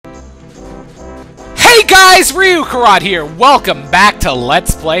guys, Ryu here. Welcome back to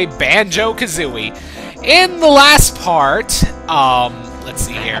Let's Play Banjo Kazooie. In the last part, let's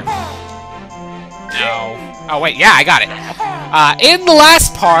see here. No. Oh wait, yeah, I got it. In the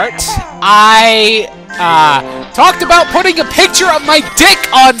last part, I talked about putting a picture of my dick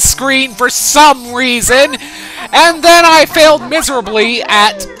on screen for some reason, and then I failed miserably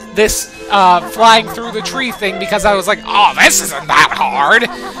at this flying through the tree thing because I was like, oh, this isn't that hard.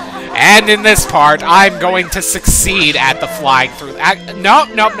 And in this part, I'm going to succeed at the flying through... No.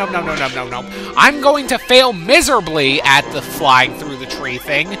 I'm going to fail miserably at the flying through the tree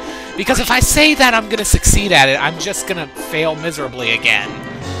thing, because if I say that I'm going to succeed at it, I'm just going to fail miserably again.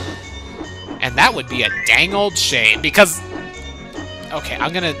 And that would be a dang old shame, because... Okay,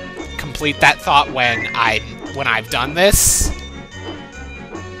 I'm going to complete that thought when I've done this.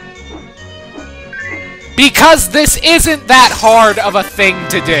 Because this isn't that hard of a thing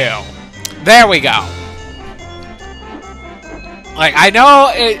to do. There we go. Like, I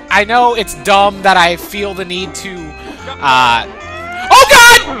know it's dumb that I feel the need to, Oh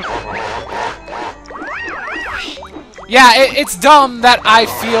God! Yeah, it's dumb that I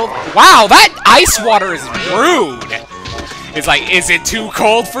feel... Wow, that ice water is rude! It's like, is it too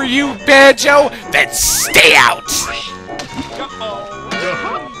cold for you, Banjo? Then stay out!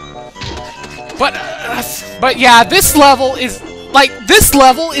 But yeah, this level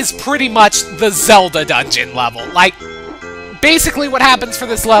is pretty much the Zelda dungeon level. Like, basically what happens for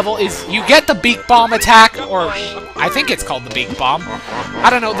this level is you get the Beak Bomb attack, or I think it's called the Beak Bomb. I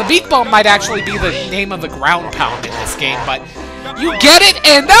don't know, the Beak Bomb might actually be the name of the ground pound in this game, but you get it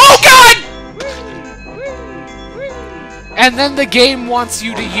and... Oh God! And then the game wants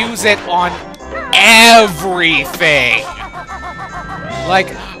you to use it on everything.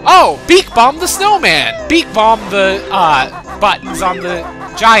 Like, oh, Beak Bomb the snowman! Beak Bomb the, buttons on the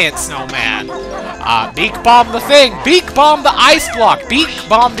giant snowman. Beak Bomb the thing! Beak Bomb the ice block! Beak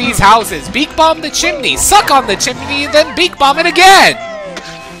Bomb these houses! Beak Bomb the chimney! Suck on the chimney and then Beak Bomb it again!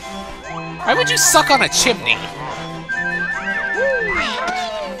 Why would you suck on a chimney?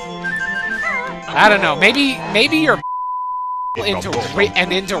 I don't know, maybe you're into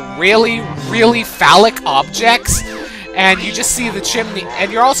really, really phallic objects, and you just see the chimney,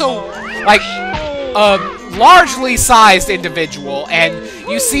 and you're also, like, a largely sized individual, and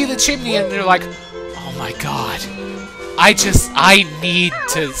you see the chimney, and you're like, oh my God, I need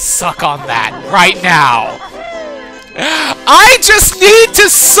to suck on that right now. I just need to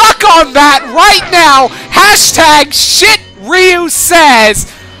suck on that right now! Hashtag shit Ryu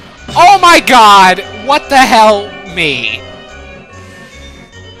says! Oh my God, what the hell, me?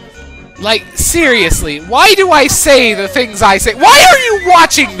 Like, seriously, why do I say the things I say? Why are you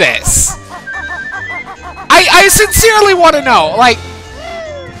watching this? I sincerely want to know, like,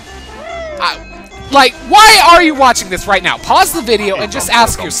 why are you watching this right now? Pause the video and just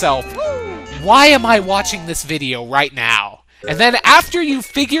ask yourself, why am I watching this video right now? And then after you've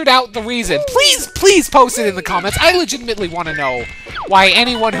figured out the reason, please post it in the comments. I legitimately want to know why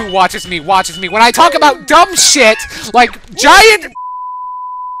anyone who watches me when I talk about dumb shit, like giant...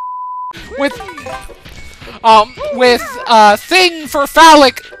 with thing for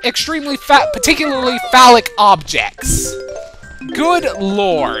phallic, particularly phallic objects. Good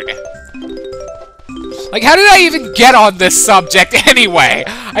Lord. Like, how did I even get on this subject anyway?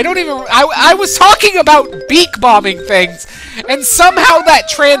 I was talking about beak bombing things, and somehow that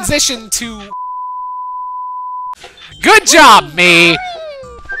transitioned to... Good job, me!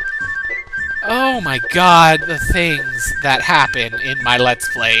 Oh my God, the things that happen in my Let's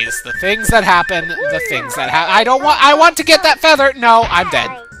Plays. The things that happen, the things that happen. I want to get that feather! No, I'm dead.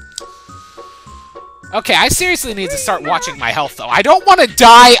 Okay, I seriously need to start watching my health, though. I don't want to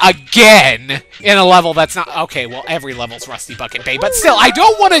die again in a level that's not... Okay, well, every level's Rusty Bucket Bay, but still, I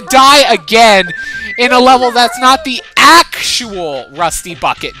don't want to die again in a level that's not the actual Rusty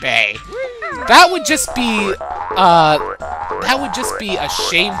Bucket Bay. That would just be a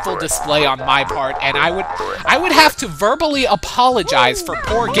shameful display on my part, and I would have to verbally apologize for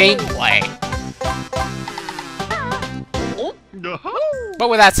poor gameplay. But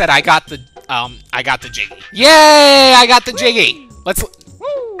with that said, I got the Jiggy. Yay! I got the Jiggy!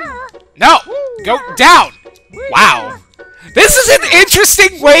 No! Go down! Wow. This is an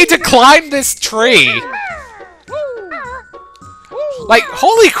interesting way to climb this tree. Like,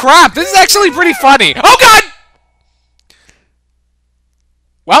 holy crap, this is actually pretty funny. Oh God!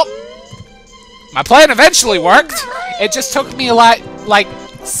 Well, my plan eventually worked. It just took me like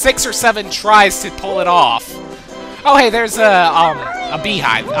 6 or 7 tries to pull it off. Oh hey, there's a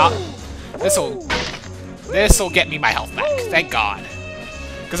beehive. This'll get me my health back. Thank God.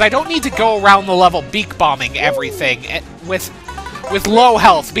 Because I don't need to go around the level beak bombing everything with low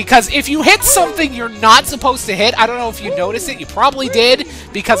health. Because if you hit something you're not supposed to hit, I don't know if you noticed it, you probably did,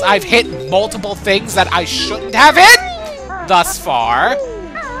 because I've hit multiple things that I shouldn't have hit thus far.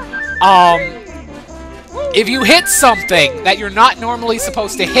 If you hit something that you're not normally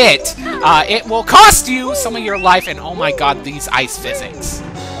supposed to hit, it will cost you some of your life, and oh my god, these ice physics.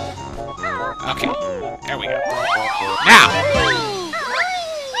 Okay, there we go. Now,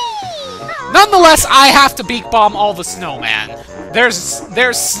 nonetheless, I have to beak bomb all the snowmen.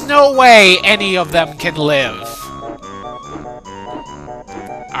 There's no way any of them can live.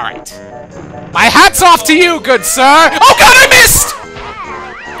 Alright. My hat's off to you, good sir! Oh god, I missed!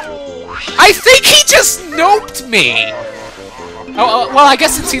 I think he just snoped me! Oh, well, I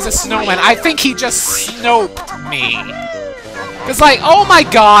guess since he's a snowman, I think he just snoped me. Because, like, oh my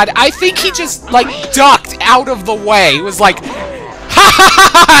god, I think he just, like, ducked out of the way. He was like, ha ha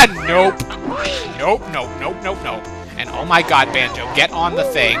ha ha! Nope. Nope, nope, nope, nope, nope. And oh my god, Banjo, get on the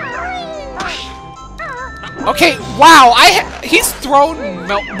thing. Okay, wow, he's thrown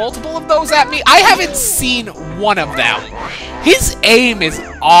multiple of those at me. I haven't seen one of them. His aim is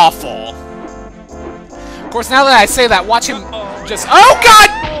awful. Of course, now that I say that, watch him just... Oh, God!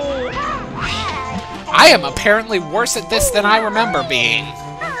 I am apparently worse at this than I remember being.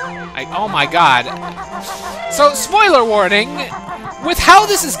 Oh, my God. So, spoiler warning, with how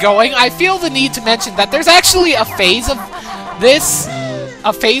this is going, I feel the need to mention that there's actually a phase of this...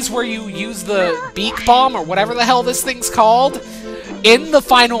 A phase where you use the beak bomb, or whatever the hell this thing's called, in the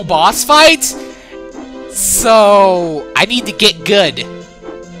final boss fight. So, I need to get good.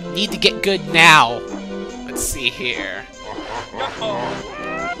 Need to get good now. Let's see here.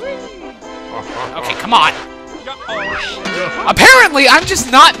 Okay, come on. Apparently, I'm just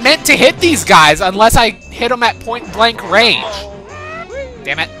not meant to hit these guys unless I hit them at point-blank range.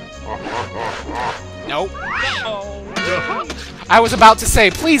 Damn it. Nope. I was about to say,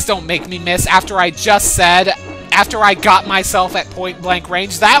 please don't make me miss after I just said, after I got myself at point-blank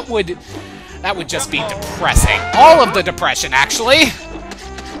range. That would just be depressing. All of the depression, actually.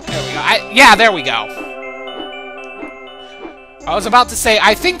 There we go. Yeah, there we go. I was about to say,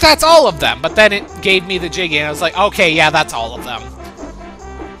 I think that's all of them, but then it gave me the jiggy, and I was like, okay, yeah, that's all of them.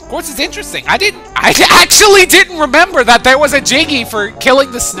 Of course, it's interesting. I actually didn't remember that there was a jiggy for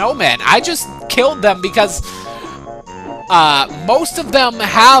killing the snowmen. I just killed them because... most of them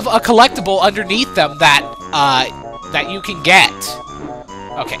have a collectible underneath them that, that you can get.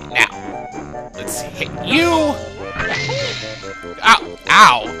 Okay, now, let's hit you. Ow,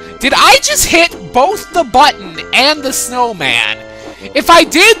 ow. Did I just hit both the button and the snowman? If I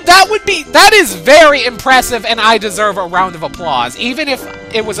did, that is very impressive, and I deserve a round of applause, even if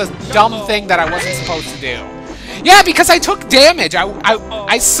it was a dumb thing that I wasn't supposed to do. Yeah, because I took damage.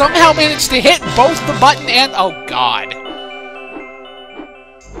 I somehow managed to hit both the button and... Oh, God.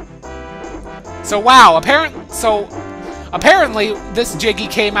 So, wow, apparently this jiggy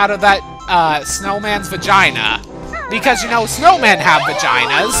came out of that, snowman's vagina. Because, you know, snowmen have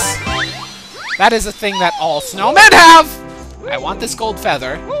vaginas. That is a thing that all snowmen have! I want this gold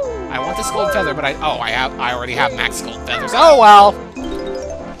feather. I want this gold feather, but I already have max gold feathers. Oh, well.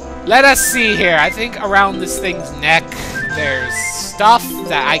 Let us see here. I think around this thing's neck, there's stuff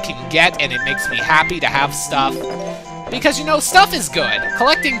that I can get, and it makes me happy to have stuff. Because, you know, stuff is good.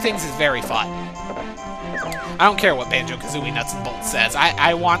 Collecting things is very fun. I don't care what Banjo Kazooie Nuts and Bolts says.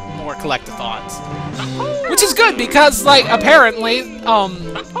 I want more collectathons. Which is good, because, like, apparently,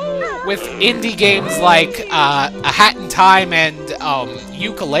 with indie games like, A Hat in Time and,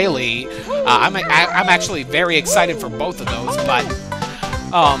 Ukulele, I'm actually very excited for both of those, but,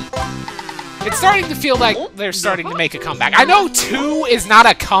 it's starting to feel like they're starting to make a comeback. I know 2 is not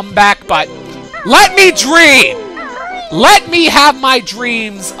a comeback, but let me dream! Let me have my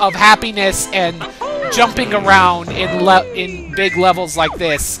dreams of happiness and jumping around in big levels like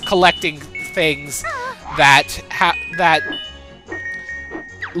this, collecting things that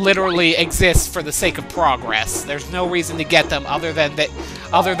literally exist for the sake of progress. There's no reason to get them other than the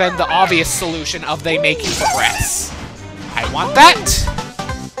obvious solution of they make you progress. I want that.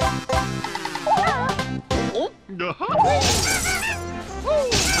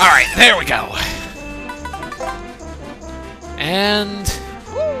 Alright, there we go. And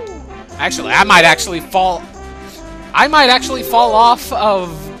actually, I might actually fall off of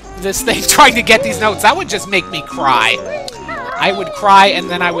this thing trying to get these notes. That would just make me cry. I would cry and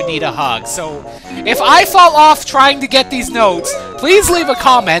then I would need a hug. So, if I fall off trying to get these notes, please leave a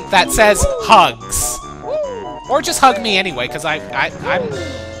comment that says hugs. Or just hug me anyway, because I'm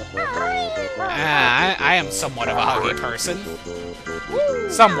I am somewhat of a huggy person.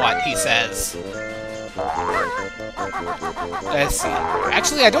 Somewhat, he says. Let's see.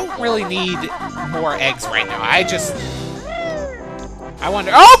 Actually, I don't really need more eggs right now. I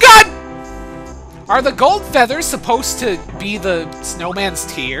wonder... Oh, God! Are the gold feathers supposed to be the snowman's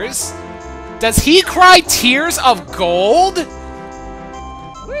tears? Does he cry tears of gold?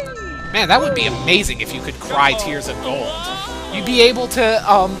 Man, that would be amazing if you could cry tears of gold. You'd be able to,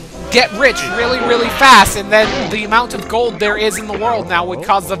 get rich really, really fast, and then the amount of gold there is in the world now would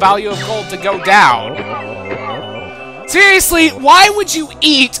cause the value of gold to go down. Seriously, why would you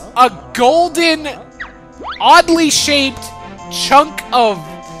eat a golden, oddly shaped chunk of...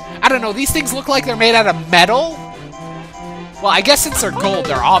 I don't know, these things look like they're made out of metal? Well, I guess since they're gold,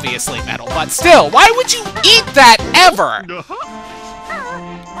 they're obviously metal, but still, why would you eat that ever?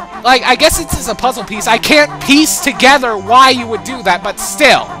 Like, I guess it's a puzzle piece. I can't piece together why you would do that, but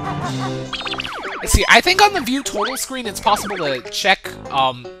still. Let's see, I think on the view total screen it's possible to check,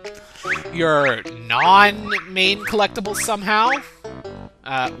 your non-main collectibles somehow.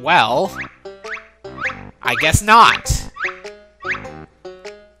 Well, I guess not.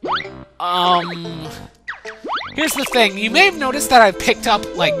 Here's the thing. You may have noticed that I've picked up,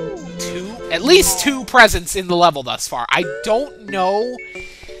 like, at least two presents in the level thus far. I don't know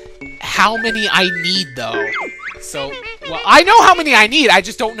how many I need, though. So, well, I know how many I need, I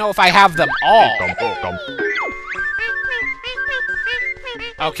just don't know if I have them all.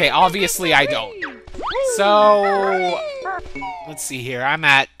 Okay, obviously I don't. So, let's see here. I'm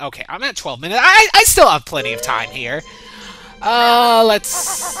at 12 minutes. I still have plenty of time here. I'm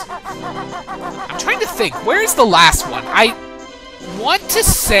trying to think. Where's the last one? I want to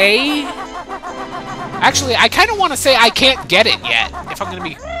say... Actually, I kind of want to say I can't get it yet, if I'm going to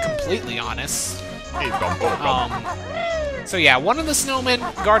be completely honest. So yeah, one of the snowmen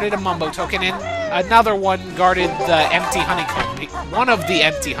guarded a Mumbo token, and another one guarded the empty honeycomb one of the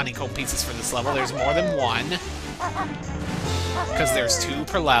empty honeycomb pieces for this level. There's more than one, because there's 2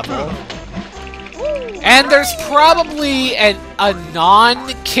 per level. And there's probably a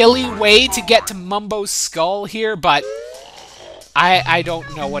non-killy way to get to Mumbo's skull here, but I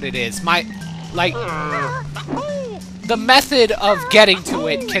don't know what it is. The method of getting to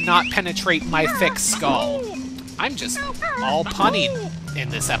it cannot penetrate my thick skull. I'm just all punning in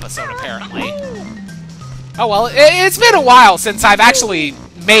this episode, apparently. Oh, well, it's been a while since I've actually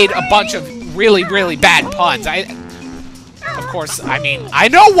made a bunch of really, really bad puns. Of course, I mean, I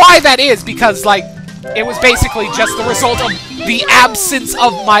know why that is, because, like, it was basically just the result of the absence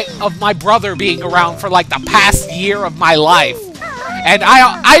of my brother being around for, like, the past year of my life. And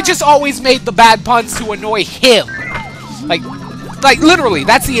I just always made the bad puns to annoy him. Like literally,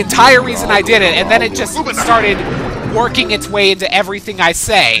 that's the entire reason I did it, and then it just started working its way into everything I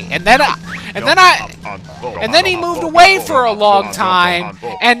say. And then he moved away for a long time,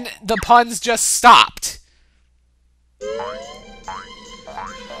 and the puns just stopped.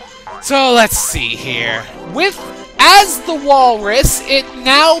 So let's see here. As the walrus, it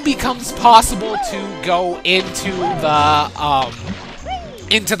now becomes possible to go into the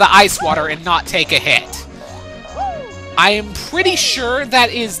ice water and not take a hit. I am pretty sure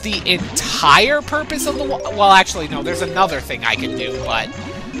that is the entire purpose of the well, actually, no, there's another thing I can do, but,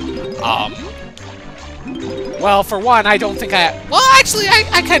 well, for one, I don't think well, actually,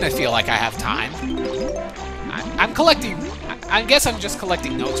 I kind of feel like I have time. I'm collecting, I guess I'm just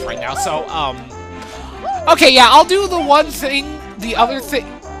collecting notes right now, so, okay, yeah, I'll do the one thing, the other thing,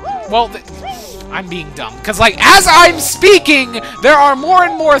 well, I'm being dumb, because, like, as I'm speaking, there are more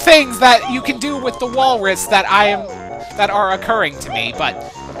and more things that you can do with the walrus that are occurring to me,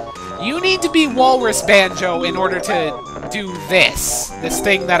 but you need to be Walrus Banjo in order to do this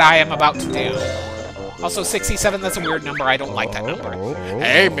thing that I am about to do. Also, 67, that's a weird number, I don't like that number.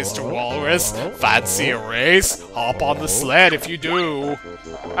 Hey, Mr. Walrus, fancy a race? Hop on the sled if you do.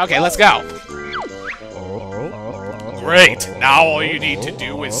 Okay, let's go. Great, now all you need to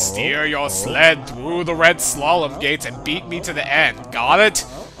do is steer your sled through the red slalom gates and beat me to the end, got it?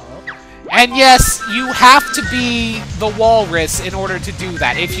 And yes, you have to be the walrus in order to do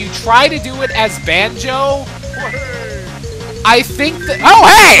that. If you try to do it as Banjo, I think that... Oh,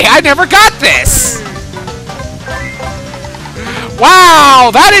 hey! I never got this!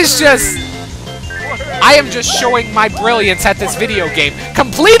 Wow, that is just... I am just showing my brilliance at this video game.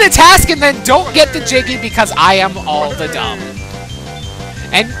 Complete a task and then don't get the jiggy because I am all the dumb.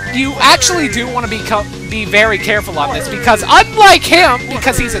 And you actually do want to be very careful on this, because unlike him,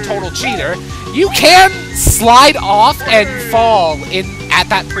 because he's a total cheater, you can slide off and fall at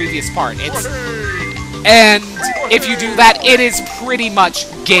that previous part. And if you do that, it is pretty much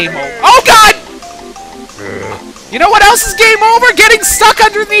game over. Oh, God! You know what else is game over? Getting stuck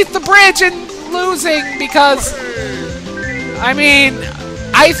underneath the bridge and losing because... I mean,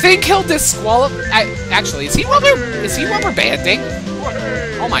 I think he'll disqualify... Actually, is he rubber banding?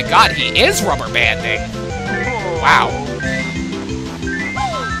 Oh my god, he is rubber banding. Wow.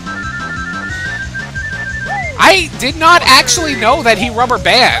 I did not actually know that he rubber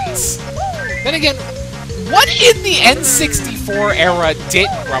bands. Then again, what in the N64 era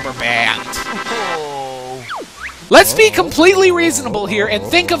didn't rubber band? Let's be completely reasonable here and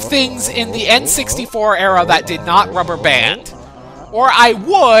think of things in the N64 era that did not rubber band. Or I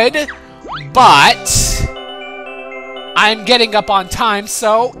would, but I'm getting up on time,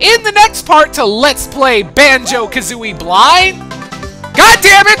 so in the next part to Let's Play Banjo Kazooie Blind... God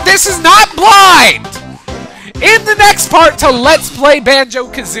damn it, this is not blind! In the next part to Let's Play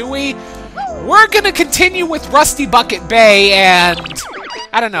Banjo Kazooie, we're gonna continue with Rusty Bucket Bay and...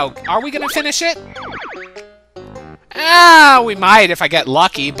 I don't know, are we gonna finish it? We might if I get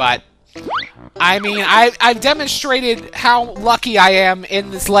lucky, but... I mean, I've demonstrated how lucky I am in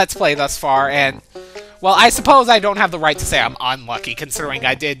this Let's Play thus far, and... Well, I suppose I don't have the right to say I'm unlucky, considering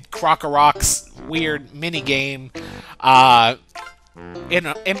I did Croc-a-Rock's weird minigame, on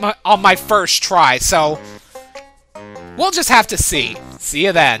my first try, so... We'll just have to see. See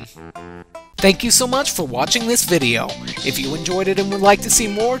you then. Thank you so much for watching this video. If you enjoyed it and would like to see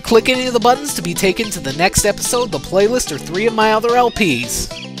more, click any of the buttons to be taken to the next episode, the playlist, or 3 of my other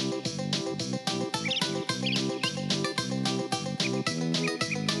LPs.